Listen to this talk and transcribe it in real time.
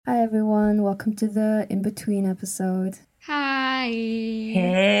Hi everyone, welcome to the Inbetween episode. Hi.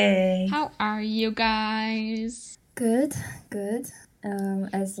 Hey. How are you guys? Good, good.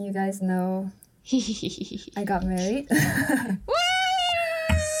 As you guys know, I got married. Woo!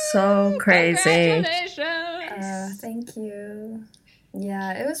 So crazy. Congratulations! Thank you.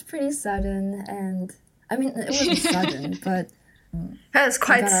 Yeah, it was pretty sudden, and I mean, it wasn't sudden, but That was I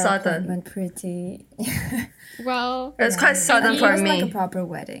quite got our sudden. appointment pretty. Well, It was quite sudden It for wasn't like a me. proper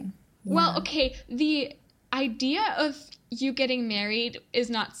wedding. well, Yeah. okay, the idea of you getting married is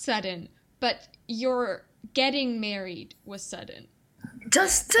not sudden, but your getting married was sudden.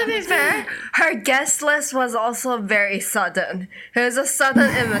 Just to be fair, her guest list was also very sudden. It was a sudden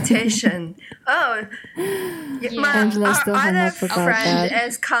invitation. Oh, my Angela still our other almost forgot friend that.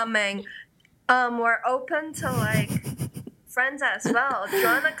 is coming. We're open to like friends as well. Do you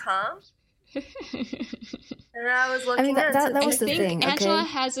wanna come? And I was looking that into was I the think thing, okay? Angela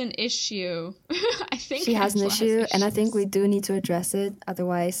has an issue. I think She has an Angela issue, and I think issues. we do need to address it.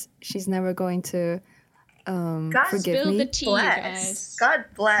 Otherwise, she's never going to God forgive Spill me. the tea, bless. guys. God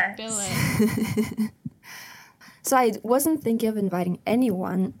bless. Spill it. So I wasn't thinking of inviting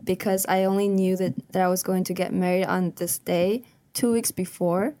anyone because I only knew that I was going to get married on this day 2 weeks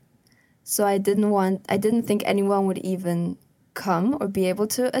before. So I didn't think anyone would even come or be able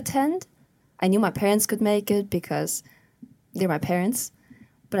to attend. I knew my parents could make it because they're my parents,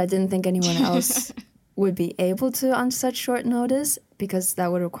 but I didn't think anyone else would be able to on such short notice because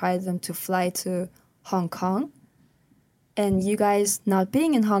that would require them to fly to Hong Kong. And you guys not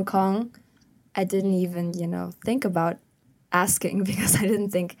being in Hong Kong, I didn't even, think about asking because I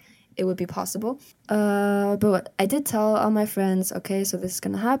didn't think it would be possible. But I did tell all my friends, okay, so this is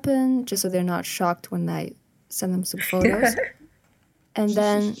going to happen, just so they're not shocked when I send them some photos. And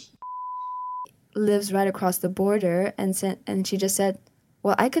then lives right across the border, and she just said,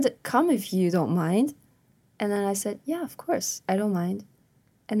 well, I could come if you don't mind. And then I said, yeah, of course, I don't mind.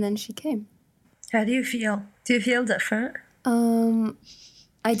 And then she came. How do you feel? Do you feel different?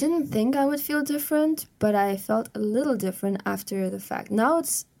 I didn't think I would feel different, but I felt a little different after the fact. Now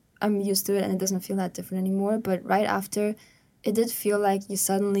I'm used to it and it doesn't feel that different anymore, but right after, it did feel like you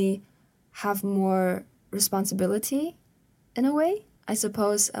suddenly have more responsibility in a way. I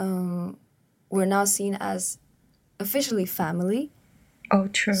suppose we're now seen as officially family. Oh,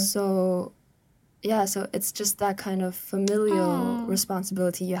 true. So, yeah, so it's just that kind of familial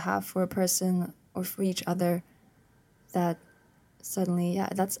responsibility you have for a person or for each other that suddenly, yeah,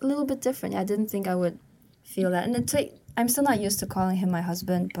 that's a little bit different. I didn't think I would feel that. And I'm still not used to calling him my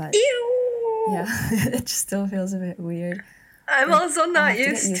husband, but Ew. yeah, it just still feels a bit weird. I'm also not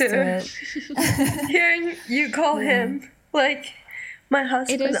used to it. hearing you call him like my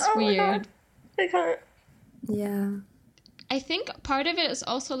husband. It is Oh my weird. God. I can't. Yeah. I think part of it is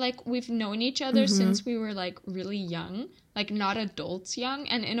also like we've known each other since we were like really young, like not adults young.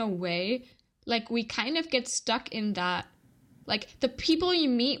 And in a way, like we kind of get stuck in that. Like the people you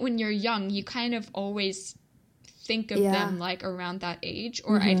meet when you're young, you kind of always think of them like around that age,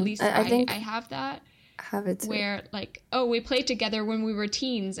 or at least I think I have that. Have it too. Where like, oh, we played together when we were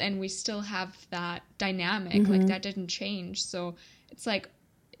teens and we still have that dynamic. Like that didn't change. So it's like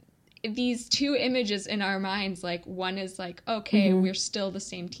these two images in our minds, like one is like, okay, we're still the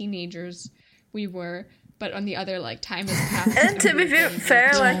same teenagers we were, but on the other, like time has passed. And to be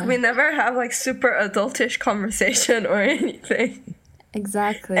fair, like we never have like super adultish conversation or anything.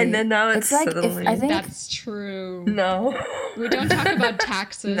 Exactly. And then now it's like suddenly... I think that's true. No. We don't talk about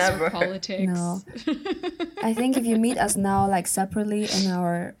taxes or politics. No. I think if you meet us now like separately in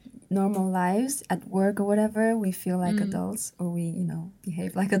our normal lives at work or whatever, we feel like adults, or we,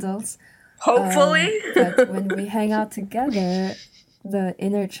 behave like adults. Hopefully. But when we hang out together, the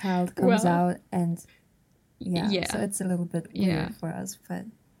inner child comes out, and so it's a little bit weird for us. But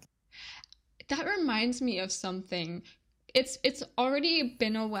that reminds me of something. It's already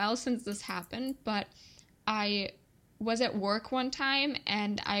been a while since this happened, but I was at work one time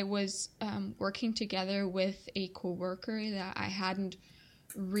and I was working together with a coworker that I hadn't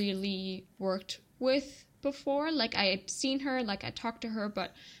really worked with before. Like I had seen her, like I talked to her,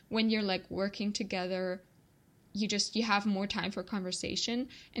 but when you're like working together, you have more time for conversation.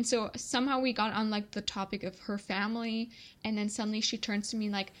 And so somehow we got on like the topic of her family, and then suddenly she turns to me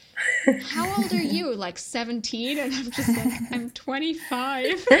like, how old are you? Like 17? And I'm just like, I'm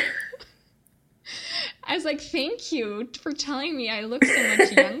 25. I was like, thank you for telling me I look so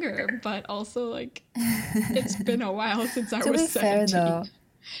much younger, but also like it's been a while since I was 17. Fair, though,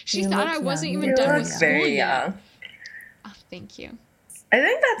 she thought I wasn't even you done look with school very yet. young. Oh, thank you. I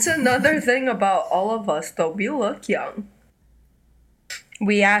think that's another thing about all of us, though. We look young.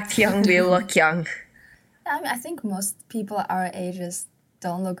 We act young, we look young. I mean, I think most people our ages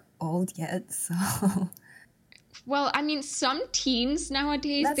don't look old yet, so Well, I mean, some teens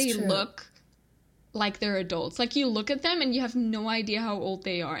nowadays, That's they true. look like they're adults. Like, you look at them and you have no idea how old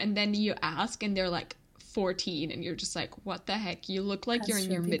they are. And then you ask and they're like 14 and you're just like, what the heck? You look like you're that's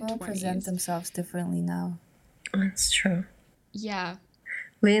in your true. People present mid-20s. themselves differently now. That's true. Yeah.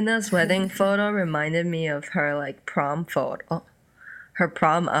 Lena's wedding photo reminded me of her like prom photo. Her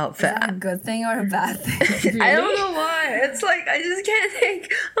prom Is outfit. that a good thing or a bad thing? I don't Really? know why. It's like I just can't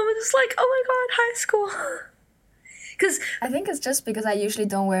think. I'm just like, oh my god, high school. Cause I think it's just because I usually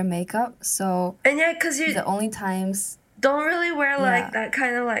don't wear makeup, so and yeah, cause you the only times don't really wear like Yeah. that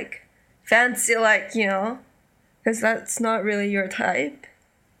kind of like fancy like cause that's not really your type.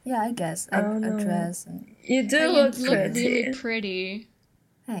 yeah, I guess like Oh, a no. dress and You do But you look look pretty. really pretty.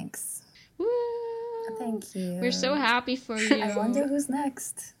 thanks. Woo! Thank you. We're so happy for you. I wonder who's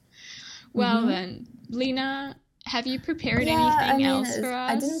next. Well then, Lena, have you prepared Yeah, anything I mean, else for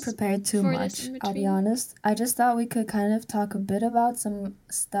us? I didn't prepare too for this much, in I'll be between? honest. I just thought we could kind of talk a bit about some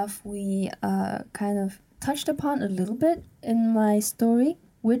stuff we kind of touched upon a little bit in my story,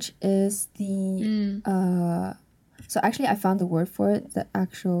 which is the so actually I found the word for it, the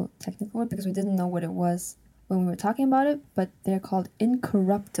actual technical word, because we didn't know what it was when we were talking about it, but they're called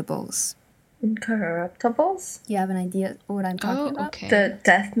incorruptibles. Incorruptibles? Do you have an idea what I'm talking Oh, about? okay. The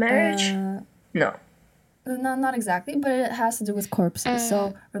death marriage? No. No, not exactly, but it has to do with corpses.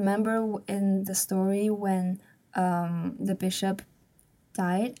 So remember in the story when the bishop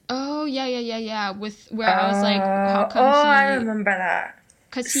died? Oh, yeah. With where I was like, how come I he? remember that.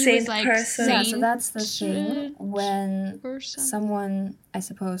 Because he Saint was like person. Yeah, saint so that's the thing when or something. someone, I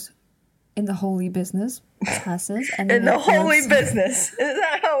suppose, in the holy business passes, and then In the their holy corpse- business. Is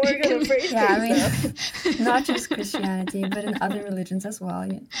that how we're gonna phrase Yeah, I things? mean, not just Christianity, but in other religions as well.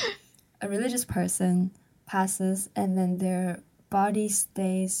 A religious person passes, and then their body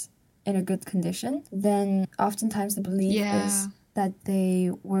stays in a good condition. Then oftentimes the belief Yeah. is that they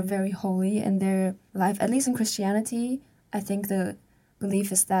were very holy in their life. At least in Christianity, I think the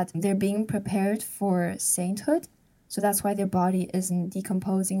belief is that they're being prepared for sainthood. So that's why their body isn't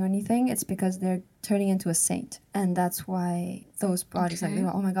decomposing or anything. It's because they're turning into a saint. And that's why those bodies, like, Okay.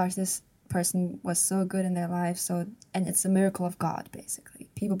 oh my gosh, this person was so good in their life. And it's a miracle of God, basically.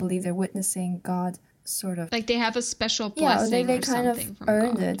 People believe they're witnessing God sort of. Like they have a special Yeah, blessing they or kind of something from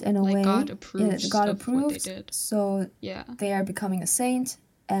earned God. it in a like way. God approves God of what they approves. did. So Yeah. they are becoming a saint,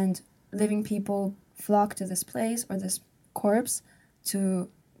 and living people flock to this place or this corpse to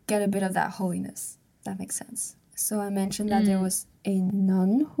get a bit of that holiness. That makes sense. So I mentioned that there was a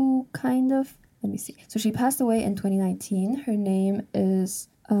nun who kind of, let me see. So she passed away in 2019. Her name is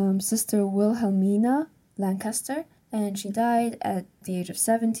Sister Wilhelmina Lancaster, and she died at the age of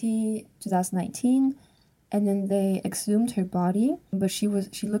 70, 2019. And then they exhumed her body, but she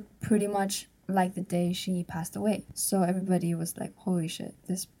looked pretty much like the day she passed away. So everybody was like, holy shit,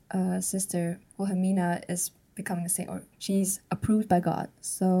 this Sister Wilhelmina is becoming a saint, or she's approved by God.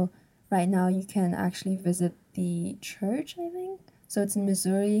 So right now you can actually visit the church, I think. So it's in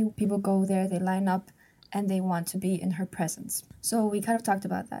Missouri. People go there, they line up, and they want to be in her presence. So we kind of talked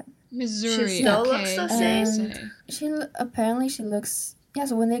about that. Missouri. She still okay. looks the yeah, same. say. Apparently she looks. Yeah,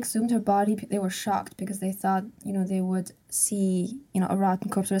 so when they exhumed her body, they were shocked because they thought, they would see, a rotten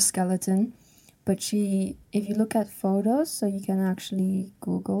corpse or a skeleton. But if you look at photos, so you can actually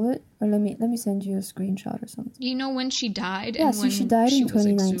Google it, or let me send you a screenshot or something. Do you know when she died? Yeah, and so when she died in was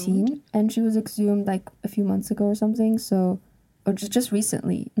 2019, exhumed? and she was exhumed like a few months ago or something. So, or just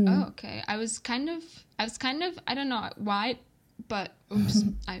recently. Oh, okay. I was kind of, I don't know why, but oops,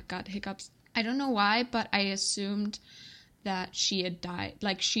 I got hiccups. I don't know why, but I assumed that she had died,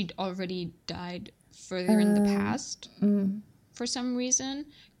 like she'd already died further in the past for some reason.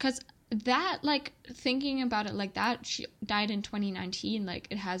 Because that, like, thinking about it like that, she died in 2019, like,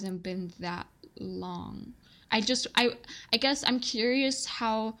 it hasn't been that long. I guess I'm curious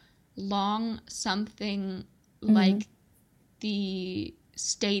how long something like the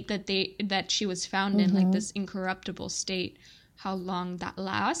state that she was found in, like this incorruptible state, how long that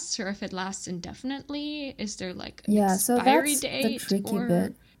lasts, or if it lasts indefinitely. Is there like an So expiry that's date? the tricky or...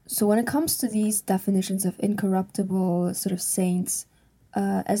 bit. So when it comes to these definitions of incorruptible sort of saints,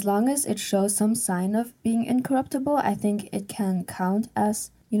 as long as it shows some sign of being incorruptible, I think it can count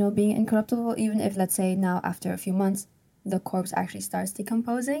as, being incorruptible, even if, let's say, now after a few months, the corpse actually starts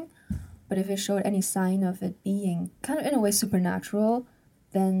decomposing. But if it showed any sign of it being kind of in a way supernatural,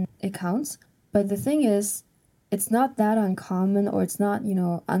 then it counts. But the thing is, it's not that uncommon, or it's not,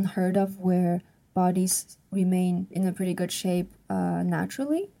 unheard of, where bodies remain in a pretty good shape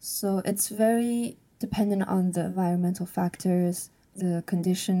naturally. So it's very dependent on the environmental factors, the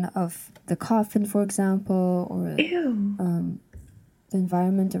condition of the coffin, for example, or Ew. the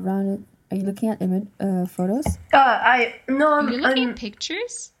environment around it. Are you looking at photos? I no, Are you looking at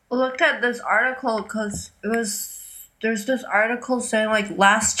pictures? looked at this article because there's this article saying like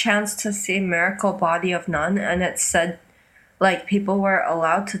last chance to see miracle body of nun, and it said like people were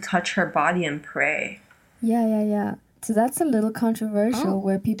allowed to touch her body and pray. Yeah. So that's a little controversial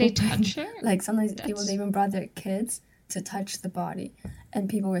where people They touch her? like sometimes people That's- they even brought their kids to touch the body, and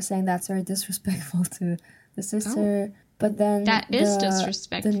people were saying that's very disrespectful to the sister. But then That is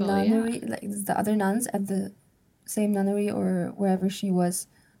disrespectful, The nunnery, like the other nuns at the same nunnery or wherever she was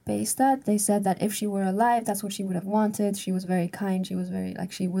based at, they said that if she were alive, that's what she would have wanted. She was very kind. She was very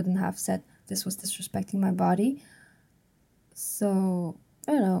like she wouldn't have said this was disrespecting my body. So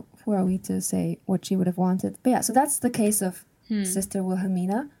I don't know, who are we to say what she would have wanted? But yeah, so that's the case of Sister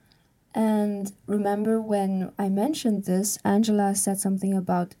Wilhelmina. And remember when I mentioned this, Angela said something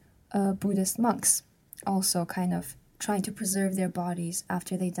about Buddhist monks also kind of trying to preserve their bodies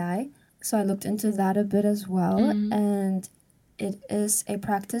after they die. So I looked into that a bit as well. And it is a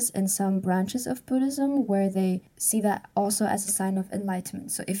practice in some branches of Buddhism where they see that also as a sign of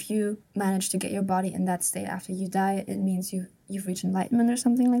enlightenment. So if you manage to get your body in that state after you die, it means you've reached enlightenment or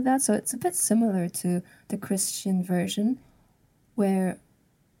something like that. So it's a bit similar to the Christian version, where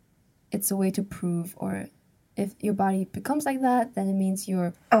it's a way to prove, or if your body becomes like that, then it means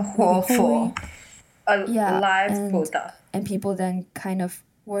you're A really holy. live Buddha. And people then kind of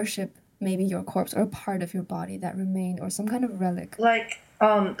worship maybe your corpse or a part of your body that remained, or some kind of relic. Like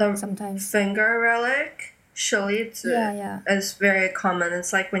the Sometimes finger relic, 舍利子, Yeah. is very common.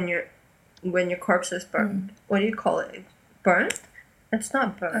 It's like when your corpse is burned. What do you call it? Burnt? It's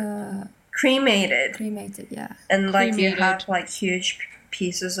not burnt. Cremated. Cremated, yeah. And like you Cremated. have like huge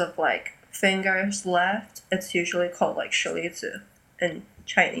pieces of like fingers left. It's usually called like 舍利子 in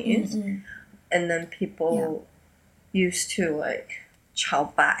Chinese. And then people used to like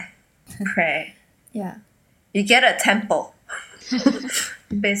朝拜, pray. Yeah. You get a temple.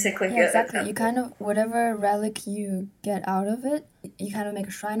 Basically, Yeah, get exactly. a You temple. kind of, whatever relic you get out of it, you kind of make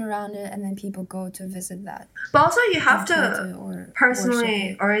a shrine around it, and then people go to visit that. But also, you have and try to or personally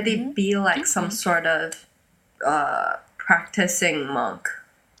worship it. already be like some sort of practicing monk.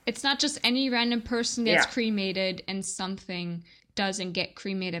 It's not just any random person gets Yeah. cremated and something doesn't get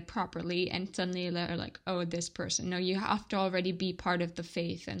cremated properly and suddenly they're like, oh, this person. No, you have to already be part of the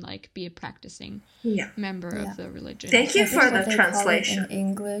faith and like be a practicing Yeah. member of the religion. Thank you I think for what the they call it translation. in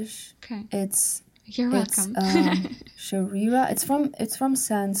English, Okay. it's You're welcome. Sharira. It's from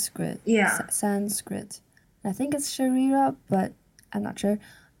Sanskrit. Yeah. Sanskrit. I think it's Sharira, but I'm not sure.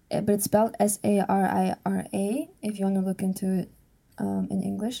 But it's spelled Sarira. If you want to look into it in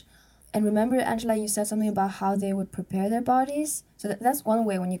English. And remember, Angela, you said something about how they would prepare their bodies. So that's one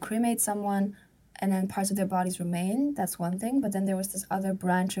way. When you cremate someone and then parts of their bodies remain, that's one thing. But then there was this other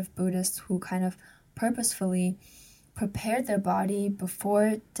branch of Buddhists who kind of purposefully prepared their body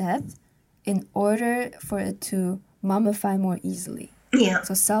before death in order for it to mummify more easily. Yeah.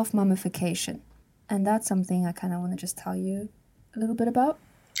 So self-mummification. And that's something I kind of want to just tell you a little bit about,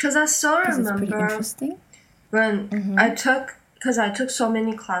 Because I still because it's pretty remember interesting. when I took so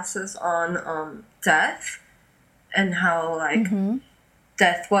many classes on death and how like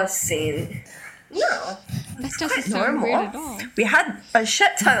death was seen. No, That it's doesn't quite sound normal. weird at all. We had a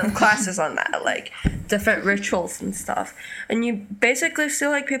shit ton of classes on that, like different rituals and stuff. And you basically see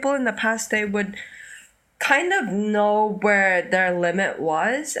like people in the past, they would kind of know where their limit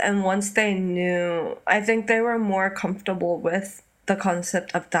was, and once they knew, I think they were more comfortable with the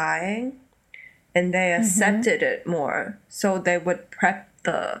concept of dying and they accepted it more, so they would prep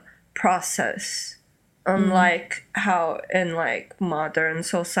the process. Unlike how in like modern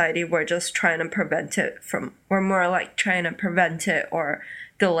society we're just trying to prevent it we're more like trying to prevent it or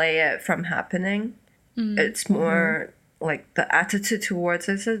delay it from happening. It's more like the attitude towards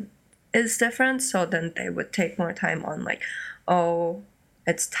it is different, so then they would take more time on like, oh,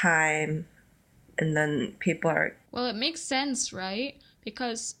 it's time, and then people are Well, it makes sense, right?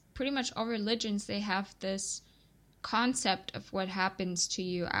 Because pretty much all religions, they have this concept of what happens to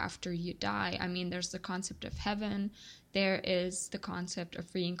you after you die. I mean, there's the concept of heaven, there is the concept of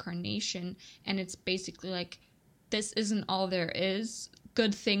reincarnation, and it's basically like, this isn't all there is.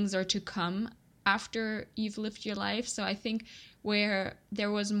 Good things are to come after you've lived your life. So I think where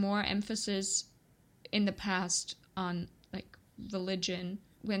there was more emphasis in the past on like religion,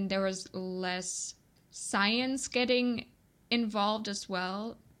 when there was less science getting involved as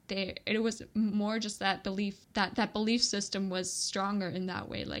well, it was more just that belief system was stronger in that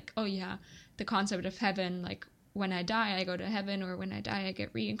way. Like, oh yeah, the concept of heaven, like when I die, I go to heaven, or when I die, I get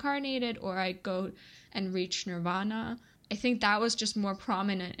reincarnated, or I go and reach nirvana. I think that was just more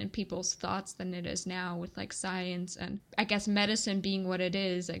prominent in people's thoughts than it is now with like science and I guess medicine being what it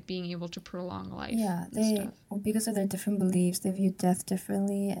is, like being able to prolong life. Yeah, because of their different beliefs, they view death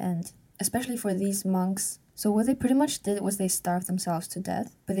differently, and especially for these monks. So what they pretty much did was they starved themselves to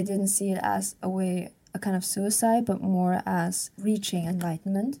death, but they didn't see it as a kind of suicide, but more as reaching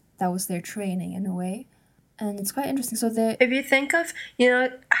enlightenment. That was their training in a way. And it's quite interesting. So if you think of,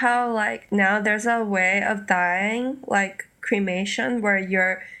 how like now there's a way of dying, like cremation, where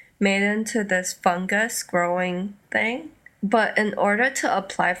you're made into this fungus growing thing. But in order to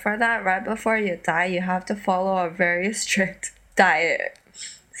apply for that, right before you die, you have to follow a very strict diet.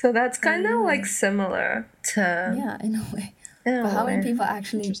 So that's kind of like similar to... Yeah, in a way. But how many people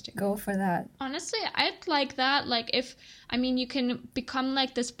actually go for that? Honestly, I'd like that. Like you can become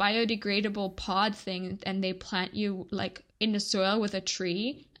like this biodegradable pod thing and they plant you like in the soil with a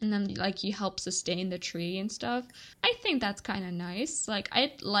tree and then like you help sustain the tree and stuff. I think that's kind of nice. Like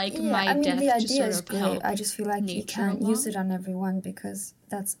I'd like my death the idea to sort is of great. help. I just feel like you can't use it on everyone because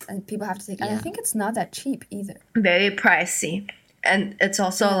people have to take. And I think it's not that cheap either. Very pricey. And it's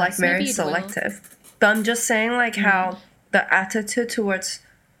also like very selective. But I'm just saying like how the attitude towards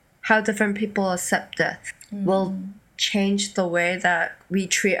how different people accept death will change the way that we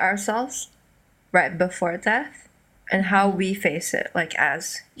treat ourselves right before death and how we face it like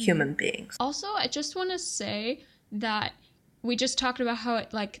as human beings. Also, I just want to say that we just talked about how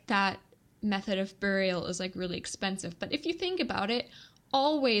that method of burial is like really expensive. But if you think about it,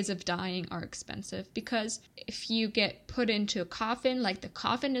 all ways of dying are expensive because if you get put into a coffin, like the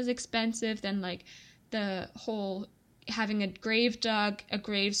coffin is expensive, then like the whole having a grave dug, a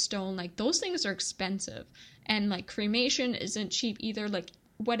gravestone, like those things are expensive. And like cremation isn't cheap either. Like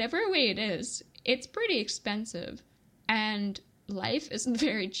whatever way it is, it's pretty expensive. And life isn't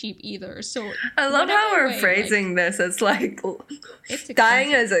very cheap either. So I love how we're phrasing this. It's like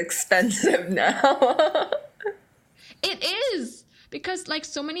dying is expensive now. It is. Because like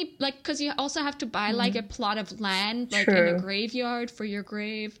so many, like, because you also have to buy like a plot of land, like in a graveyard for your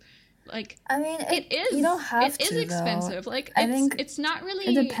grave. Like, I mean, it is. You don't have to. It is expensive. Though. Like, I think it's not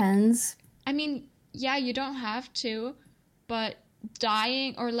really. It depends. I mean, yeah, you don't have to, but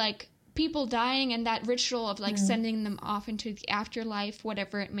dying or like people dying and that ritual of like sending them off into the afterlife,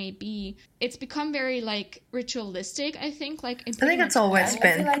 whatever it may be, it's become very like ritualistic. I think like in I think it's always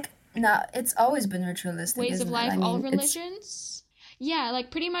been. I feel like it's always been ritualistic. Ways of life, all religions. It's... Yeah, like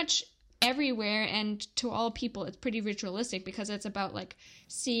pretty much everywhere and to all people it's pretty ritualistic because it's about like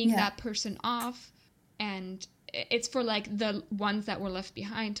seeing that person off and it's for like the ones that were left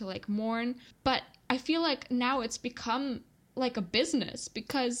behind to like mourn. But I feel like now it's become like a business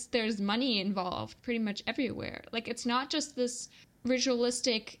because there's money involved pretty much everywhere. Like it's not just this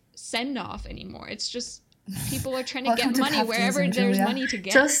ritualistic send-off anymore. It's just people are trying to get money wherever there's money to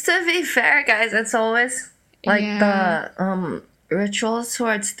get. Just to be fair, guys, it's always like the rituals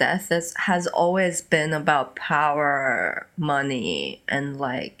towards death has always been about power, money, and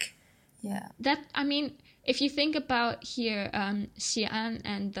like... Yeah. That, I mean, if you think about here, Xi'an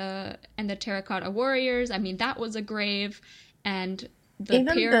and the terracotta warriors, I mean, that was a grave, and the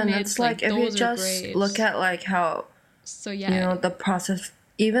even pyramids, then, it's like if you just look at like how, the process...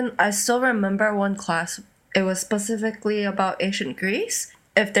 Even, I still remember one class, it was specifically about ancient Greece.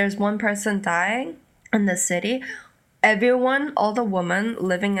 If there's one person dying in the city... Everyone, all the women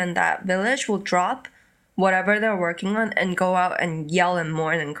living in that village will drop whatever they're working on and go out and yell and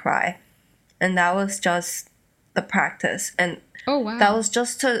mourn and cry. And that was just the practice. And that was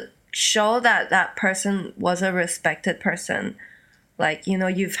just to show that that person was a respected person. Like,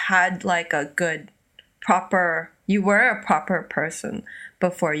 you've had like a good, you were a proper person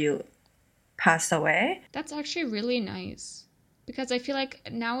before you passed away. That's actually really nice. Because I feel like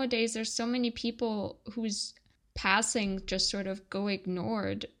nowadays there's so many people whose passing just sort of go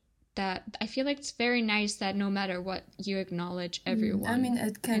ignored that I feel like it's very nice that no matter what you acknowledge everyone. I mean,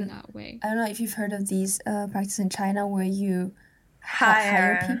 it can, in that way. I don't know if you've heard of these practices in China where you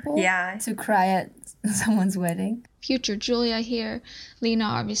hire people to cry at someone's wedding. Future Julia here. Lena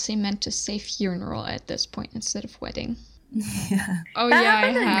obviously meant to say funeral at this point instead of wedding. Yeah. Oh that yeah,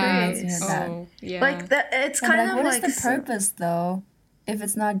 I have. Oh yeah. Like it's kind of what like... What is the purpose though? If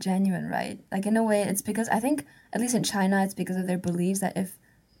it's not genuine, right? Like in a way, it's because I think at least in China, it's because of their beliefs that if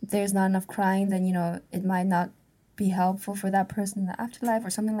there's not enough crying, then it might not be helpful for that person in the afterlife or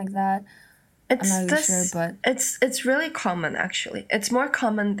something like that. I'm not really sure, but it's really common actually. It's more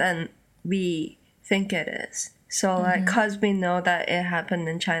common than we think it is. So like, cause we know that it happened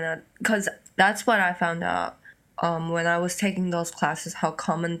in China, cause that's what I found out when I was taking those classes, how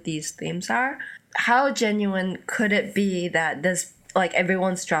common these themes are. How genuine could it be that this, like,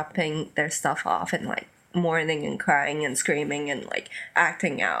 everyone's dropping their stuff off and like mourning and crying and screaming and like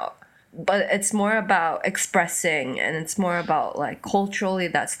acting out? But it's more about expressing, and it's more about like culturally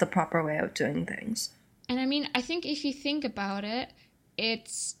that's the proper way of doing things. And I mean, I think if you think about it,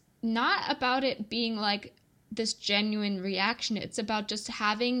 it's not about it being like this genuine reaction. It's about just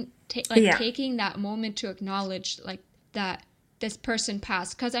having taking that moment to acknowledge like that this person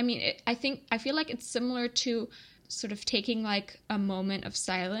passed. Because I mean, I feel like it's similar to sort of taking like a moment of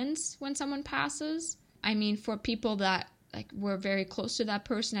silence when someone passes. I mean, for people that like were very close to that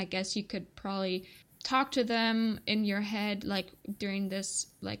person, I guess you could probably talk to them in your head like during this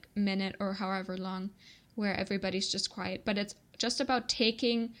like minute or however long where everybody's just quiet. But it's just about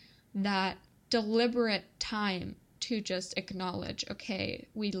taking that deliberate time to just acknowledge, okay,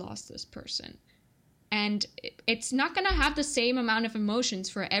 we lost this person. And it's not going to have the same amount of emotions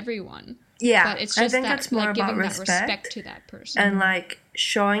for everyone. Yeah, but it's just I think that, it's more like, about giving respect, that respect to that person. and like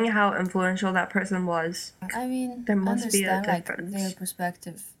showing how influential that person was. I mean, There must be a understand like difference. their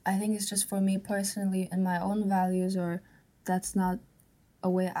perspective. I think it's just for me personally and my own values, or that's not a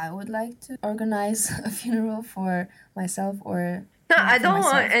way I would like to organize a funeral for myself or. No, for I don't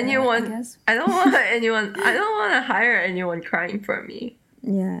myself, want anyone. I guess. I don't want anyone. I don't want to hire anyone crying for me.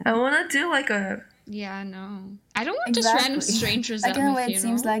 Yeah. I want to do like a. Yeah, no. I don't want just random strangers like at in a my way, funeral. it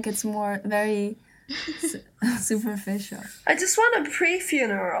seems like it's more very superficial. I just want a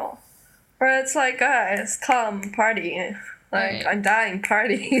pre-funeral, where it's like, guys, come party. Like, Right. I'm dying,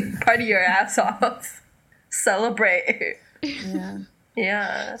 party, party your ass off, celebrate. Yeah.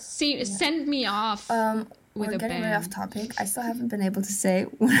 Yeah. Send me off with We're a getting very band. off topic. I still haven't been able to say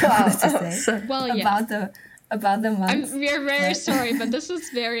what I wanted to say So- Well, yeah. about the months. We're very but- sorry, but this is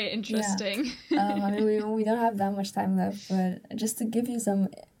very interesting. I mean, we don't have that much time left, but just to give you some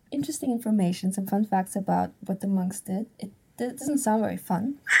interesting information, some fun facts about what the monks did. It doesn't sound very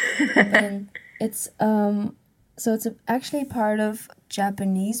fun, but it's so it's actually part of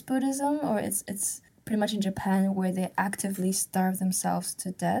Japanese Buddhism, or it's pretty much in Japan, where they actively starve themselves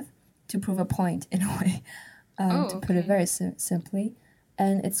to death to prove a point in a way, to put it very simply,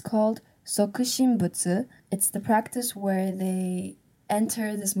 and it's called Sokushinbutsu. It's the practice where they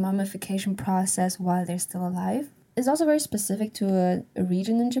enter this mummification process while they're still alive. It's also very specific to a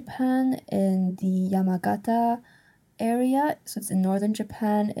region in Japan, in the Yamagata area. So it's in northern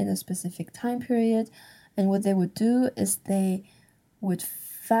Japan in a specific time period. And what they would do is they would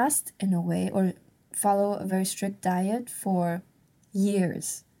fast in a way, or follow a very strict diet for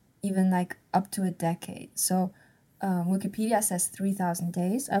years, even like up to a decade. So Wikipedia says 3,000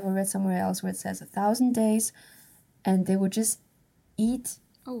 days. I've read somewhere else where it says 1,000 days. And they would just eat.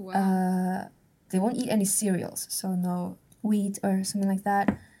 Oh, wow. They won't eat any cereals, so no wheat or something like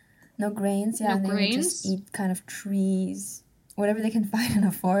that. No grains, No and they grains? would just eat kind of trees, whatever they can find in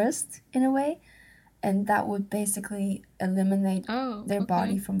a forest, in a way. And that would basically eliminate their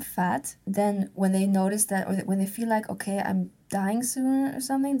body from fat. Then when they notice that, or when they feel like, okay, I'm dying soon or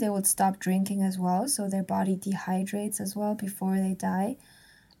something, they would stop drinking as well, so their body dehydrates as well before they die.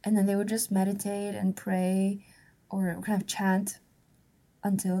 And then they would just meditate and pray or kind of chant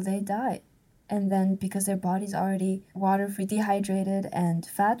until they die. And then because their body's already water-free, dehydrated, and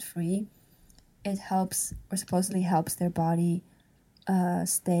fat-free, it helps, or supposedly helps, their body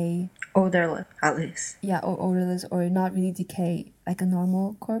stay... Odorless, at least. Yeah, or odorless, or not really decay like a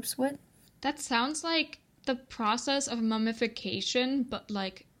normal corpse would. That sounds like the process of mummification, but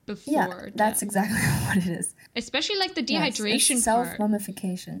like before Yeah, that's death. exactly what it is. Especially like the Yes, dehydration it's part.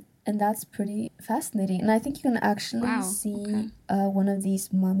 self-mummification. And that's pretty fascinating. And I think you can actually see one of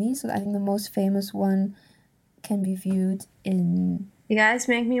these mummies. So I think the most famous one can be viewed in... You guys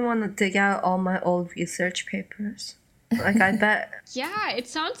make me want to dig out all my old research papers. Like, I bet. Yeah, it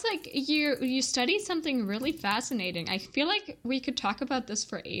sounds like you studied something really fascinating. I feel like we could talk about this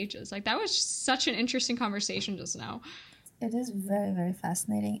for ages. Like, that was such an interesting conversation just now. It is very, very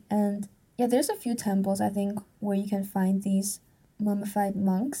fascinating. And yeah, there's a few temples, I think, where you can find these mummified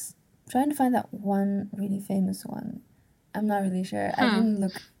monks. I'm trying to find that one really famous one. I'm not really sure. I didn't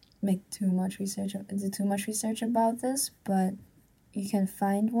do too much research about this, but you can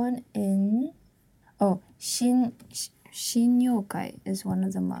find one in... Oh, Shin-Yokai is one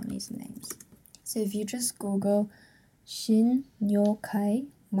of the mummies' names. So if you just Google Shin-Yokai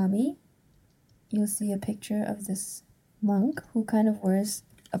mummy, you'll see a picture of this monk who kind of wears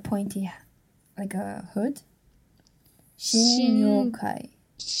a pointy like a hood. Shin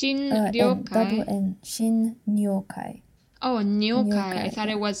Shin-ryokai. Double Shinryokai. N. Shin-ryokai. Oh, Nyokai. I Nyokai, thought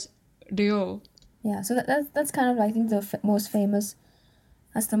yeah. it was Ryo. Yeah, so that's kind of, I think, most famous.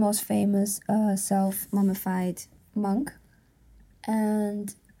 That's the most famous self-mummified monk.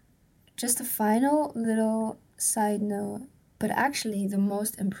 And just a final little side note, but actually the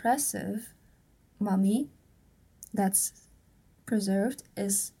most impressive mummy that's preserved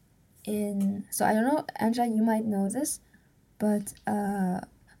is in, so I don't know, Angela, you might know this, but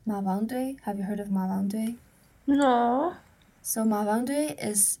Mawangdui, have you heard of Mawangdui? No. So Mawangdui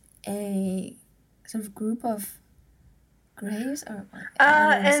is a sort of group of graves, or how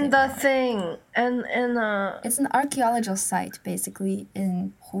do I say And the thing, and it's an archaeological site basically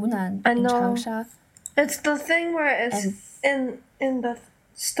in Hunan, I in know. Changsha. It's the thing where it's And in the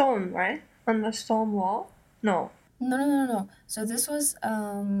stone, right? On the stone wall? No. no. So this was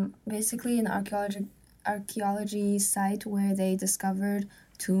basically an archaeology site where they discovered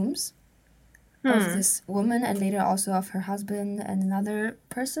tombs of this woman and later also of her husband and another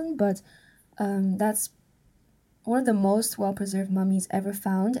person. But that's one of the most well-preserved mummies ever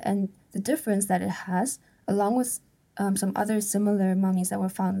found. And the difference that it has, along with some other similar mummies that were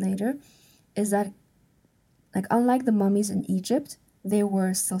found later, is that, like, unlike the mummies in Egypt, they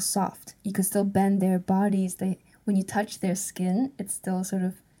were still soft. You could still bend their bodies. When you touch their skin, it's still sort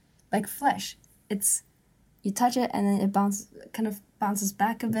of like flesh. It's, you touch it and then it bounces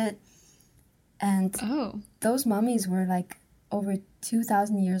back a bit. And those mummies were like over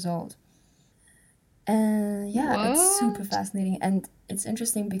 2,000 years old. And yeah, it's super fascinating. And it's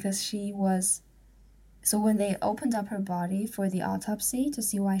interesting because so when they opened up her body for the autopsy to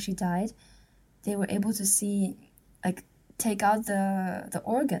see why she died, they were able to see, like, take out the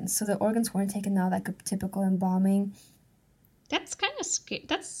organs. So the organs weren't taken out like a typical embalming. That's kind of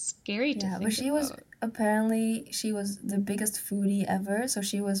that's scary to think but she was the biggest foodie ever. So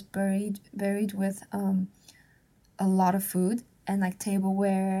she was buried with a lot of food and like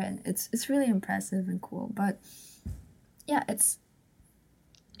tableware, and it's really impressive and cool. But yeah, that's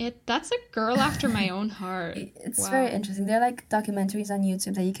a girl after my own heart. It's very interesting. There are like documentaries on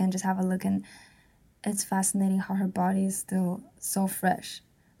YouTube that you can just have a look, and it's fascinating how her body is still so fresh.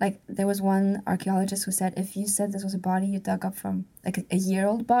 Like, there was one archaeologist who said, if you said this was a body you dug up from like a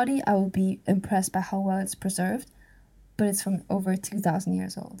year-old body, I would be impressed by how well it's preserved. But it's from over 2,000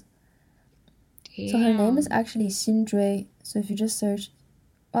 years old. Damn. So her name is actually Xinjui. So if you just search,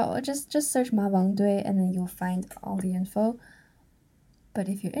 just search Ma Wangdui and then you'll find all the info. But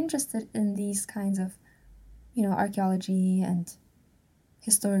if you're interested in these kinds of, archaeology and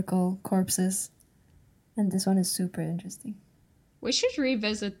historical corpses, and this one is super interesting. We should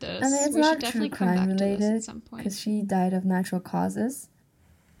revisit this. I mean, it's we not should definitely true come crime back related to this at some point. Because she died of natural causes.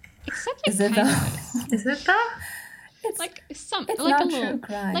 Except it kind of is. Is it though? It's like It's like not a little true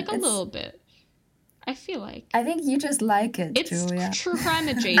crime. Like a little bit. I feel like I think you just like it, it's Julia. true crime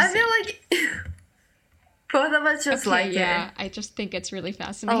adjacent. I feel like both of us just like it. Yeah, I just think it's really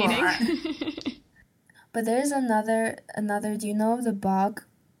fascinating. But there's another. Do you know of the bog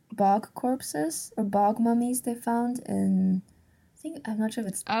corpses or bog mummies they found in? I'm not sure if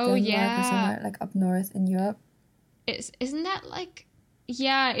it's Denmark or somewhere like up north in Europe. Isn't that like,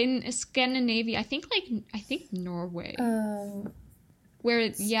 in Scandinavia? I think Norway.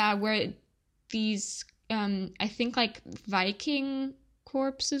 Where these I think like Viking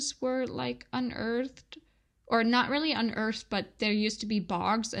corpses were like unearthed, or not really unearthed, but there used to be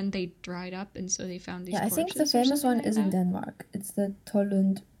bogs and they dried up, and so they found these. Yeah, I think the famous one is in Denmark. It's the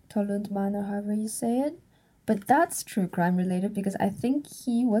Tollundman, or however you say it. But that's true crime related because I think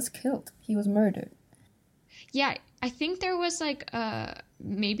he was killed. He was murdered. Yeah, I think there was like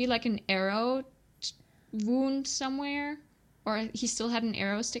maybe like an arrow wound somewhere, or he still had an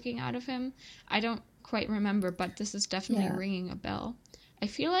arrow sticking out of him. I don't quite remember, but this is definitely ringing a bell. I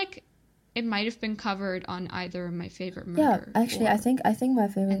feel like it might have been covered on either My Favorite Murder. Yeah, actually, I think My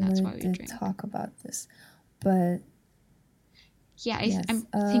Favorite Murder did talk about this, but yeah, I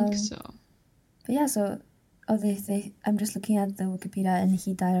think so. But yeah, so I'm just looking at the Wikipedia, and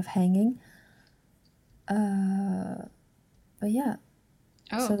he died of hanging. But yeah,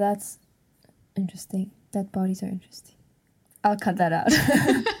 so that's interesting. Dead bodies are interesting. I'll cut that out.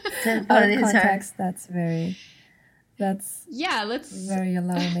 Dead bodies out of context. That's very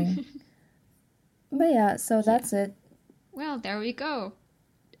alarming. But yeah, so that's it. Well, there we go.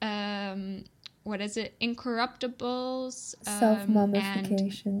 What is it? Incorruptibles.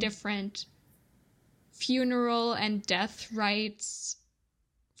 Self-mummification. And different funeral and death rites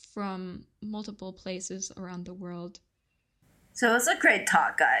from multiple places around the world. So it was a great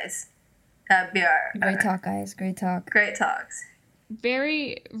talk, guys. That'd be our Great talk, guys. Great talk. great talks.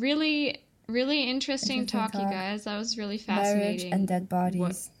 Very, really, really interesting talk, you guys. That was really fascinating. Marriage and dead bodies.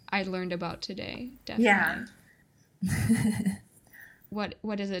 What I learned about today, definitely. Yeah.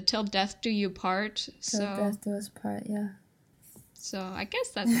 What is it? Till death do you part. Till death do us part, yeah. So I guess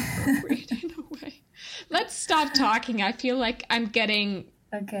that's appropriate in a way. Let's stop talking. I feel like I'm getting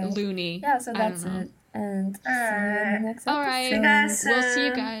loony. Yeah, so that's it. And see you in the next episode. All right. We'll see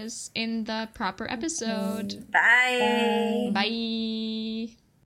you guys in the proper episode. Bye. Bye.